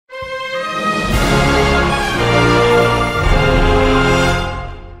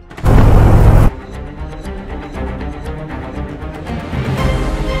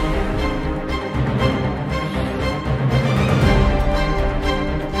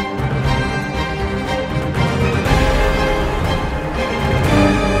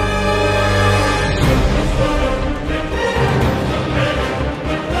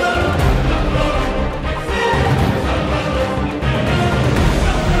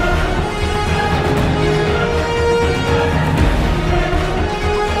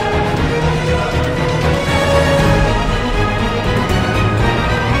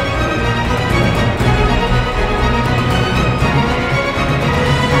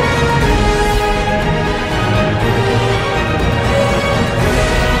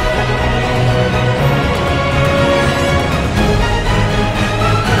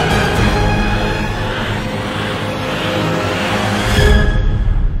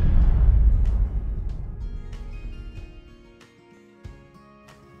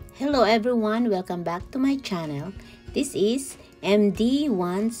Hello everyone, welcome back to my channel. This is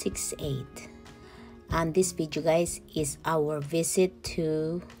MD168, and this video guys is our visit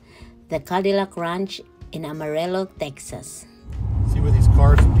to the Cadillac Ranch in Amarillo, Texas. See where these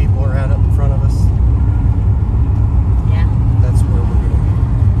cars and people are at up in front of us? Yeah. That's where we're going to be.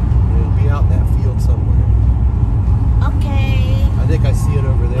 It'll be out in that field somewhere. Okay. I think I see it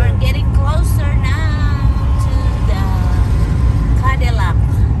over there. We're getting closer now to the Cadillac.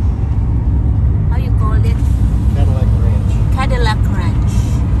 How you call it? Cadillac Ranch. Cadillac Ranch.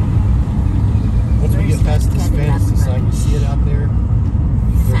 Once we get past this Cadillac fantasy sign, you see it out there?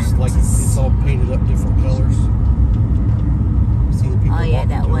 There's like it's all painted up different colors. See the people Oh yeah,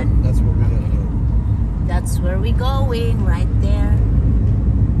 that one. That's where we gotta go. That's where we're going, right there.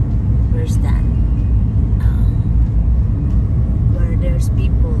 Where's that? Where there's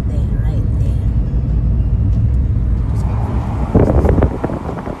people there, right there.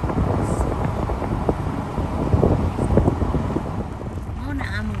 Oh, na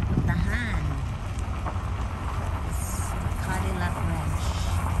among puntahan. Cadillac Ranch.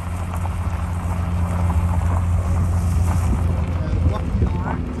 We'll walk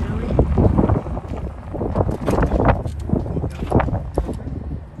north through it.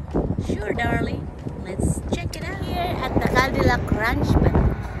 Sure, darling. Let's check it out here at the Cadillac Ranch, but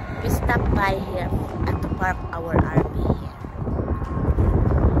we stopped by here to park our RV here.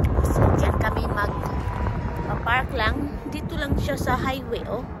 So, dyan kami mag-park lang. Dito lang siya sa highway,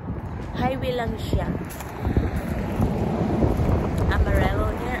 oh. Highway lang siya.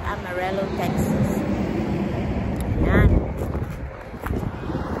 Amarillo, near Amarillo, Texas. Ayan.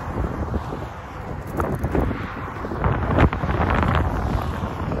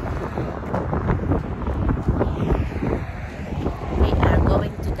 We are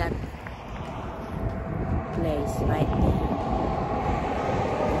going to that place right there.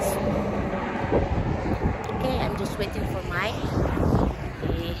 Okay, I'm just waiting for my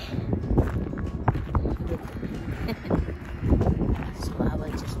so I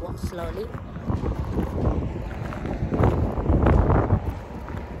will just walk slowly.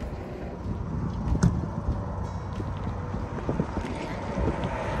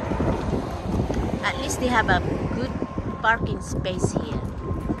 At least they have a good parking space here.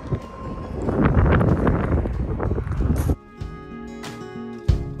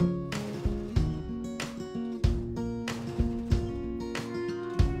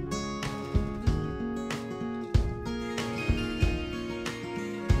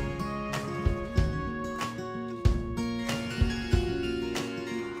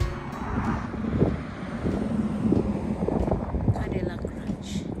 Cadillac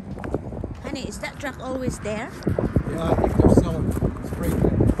Ranch. Honey, is that truck always there? Yeah, I think they're selling spray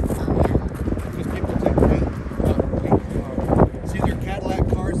paint. Oh yeah. Because people take paint out of their car. See their Cadillac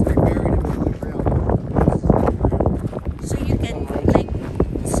cars, they're buried into the ground. So you can like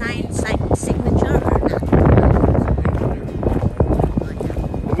sign signature or not?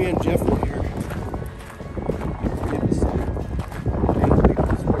 And me and Jeff were here.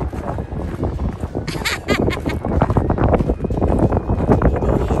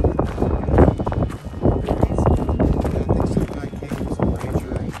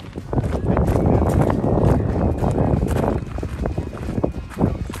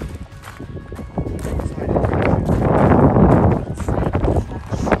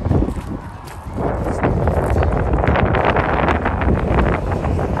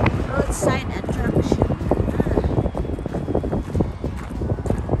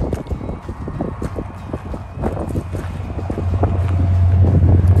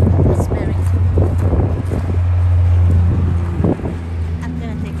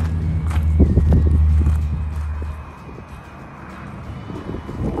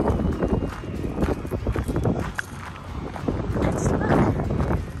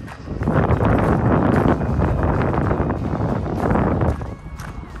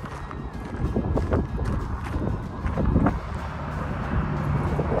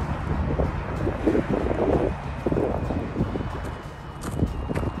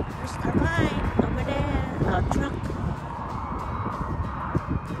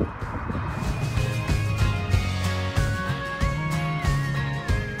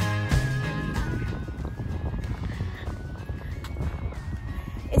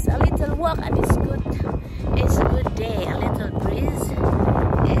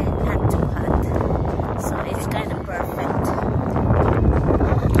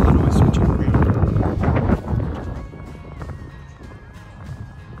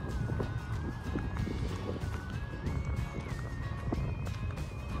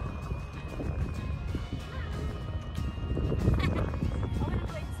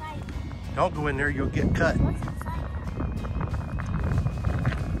 Don't go in there, you'll get cut. What's inside?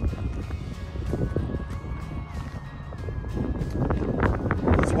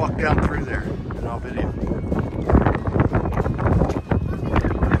 Let's walk down through there and I'll video.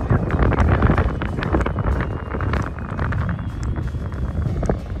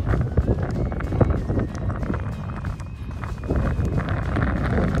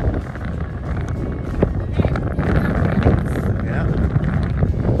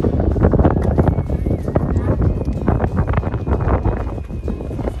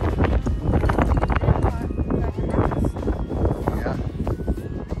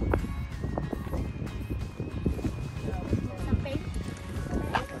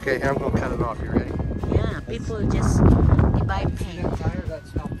 Okay, I'm going to cut it off. You ready? Yeah, people just buy paint. That tire,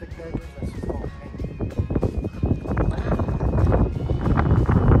 that's how thick that is. That's just all paint. Wow.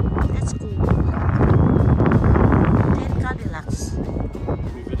 That's cool. 10 Cadillacs.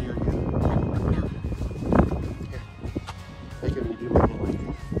 Let me video you. No. Here. Make it when you do my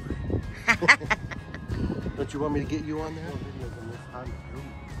hand like this. Don't you want me to get you on there? No videos on this side.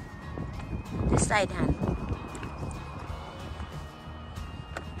 This side, hand.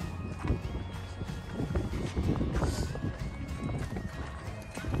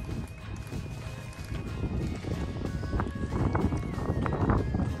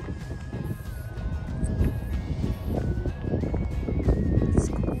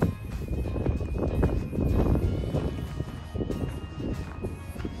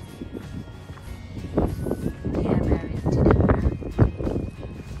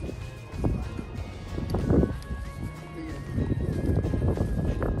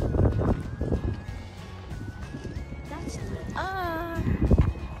 At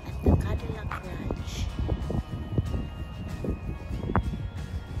the Cadillac Ranch.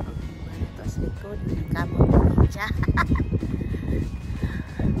 Tapos likod, nakamo siya.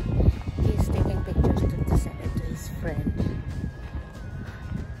 He's taking pictures to send it to his friend.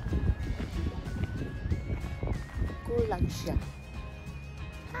 Cool lang siya.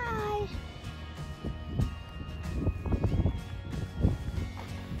 Hi!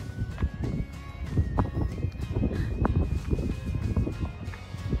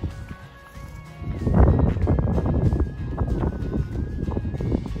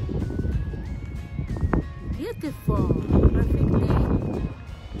 Beautiful, perfect day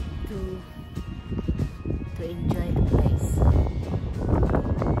to enjoy the place.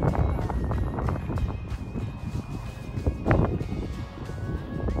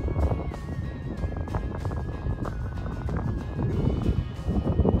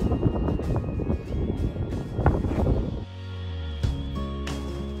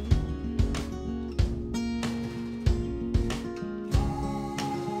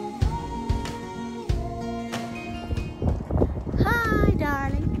 Hi,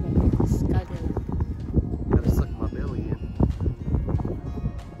 darling. It's Cadillac. Gotta suck my belly in.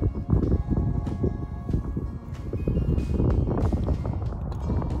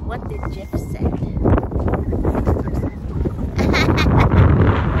 What did Jeff say?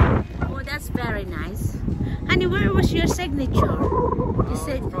 Oh, that's very nice. Honey, where was your signature? You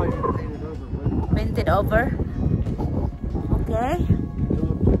said Probably painted over, but painted over. Okay.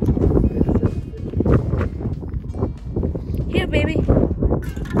 Here, baby.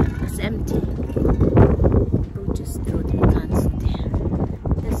 It's empty. People just throw their cans there.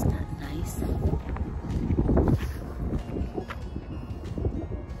 That's not nice.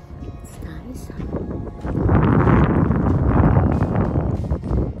 It's nice.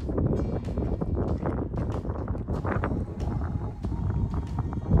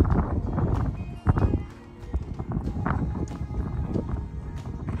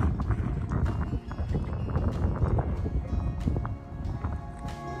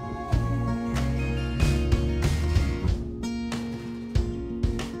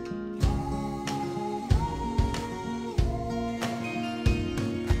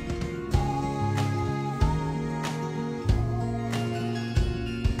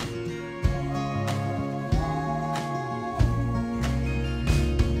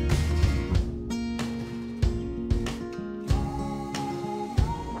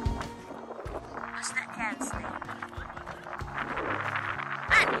 What's that cat's name?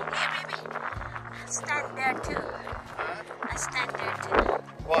 Honey, here, baby. I'll stand there too. I'll stand there too.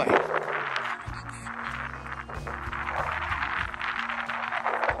 why? Those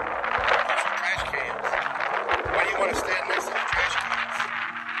are trash cans. Why do you want to stand next to the trash cans?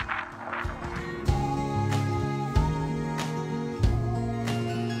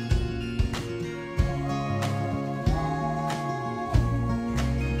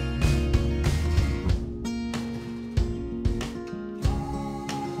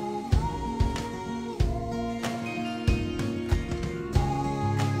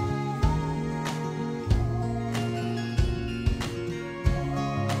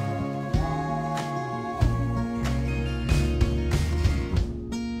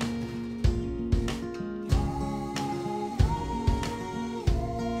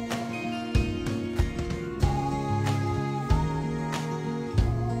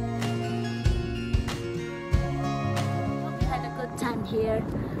 here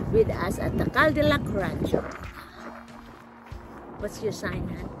with us at the Cadillac Ranch. What's your sign,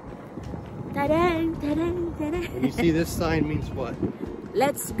 hon? Ta-dang, ta-dang, ta-dang. When you see this sign, means what?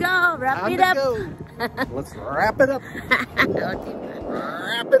 Let's go! Wrap Time it to up! go. Let's wrap it up.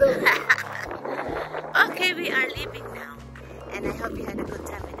 Wrap it up. Okay, we are leaving now. And I hope you had a good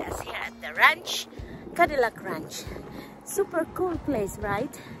time with us here at the ranch, Cadillac Ranch. Super cool place,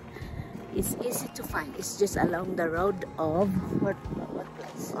 right? It's easy to find. It's just along the road of what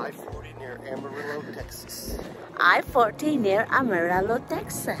place? I-40 near Amarillo, Texas. I-40 near Amarillo,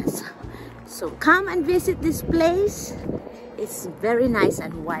 Texas. So come and visit this place. It's very nice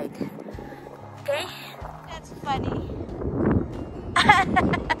and wide. Okay? That's funny.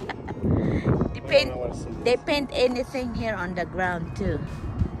 They paint anything here on the ground too.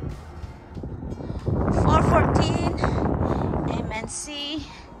 414 MNC.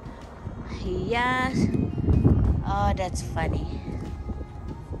 Yes. Oh, that's funny.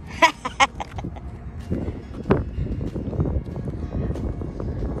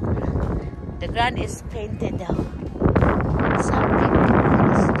 The ground is painted though. Some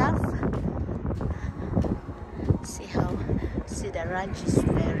stuff. See the ranch is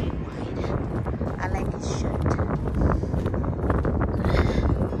very wide. I like it short.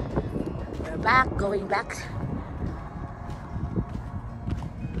 We're going back.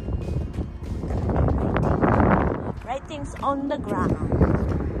 Writings on the ground.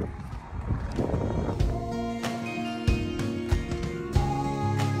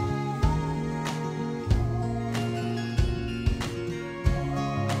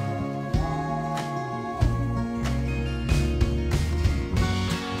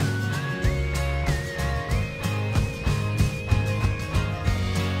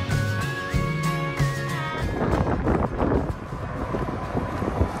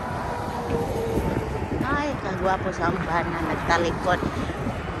 Gwapo sa ambahan na nagtalikod.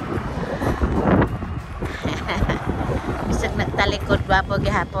 Bisag nagtalikod, gwapo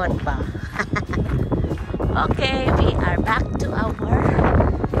gihapon pa. Okay, we are back to our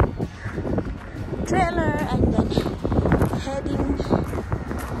trailer and then heading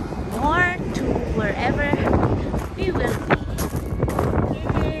north to wherever we will be.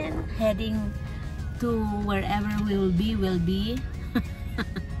 And heading to wherever we will be.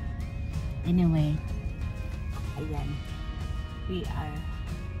 Anyway. Ayan.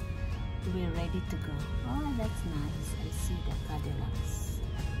 We're ready to go. Oh, that's nice. I see the Cadillacs.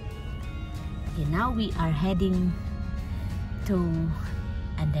 Okay, now we are heading to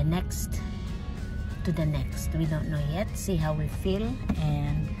the next. We don't know yet. See how we feel.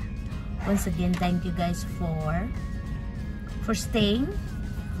 And once again, thank you guys for staying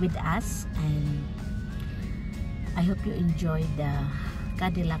with us. And I hope you enjoyed the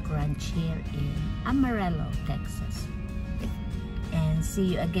Cadillac Ranch here in Amarillo, Texas. And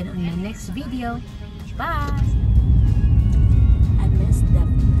see you again on my next video. Bye! I missed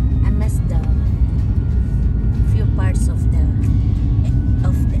the few parts of the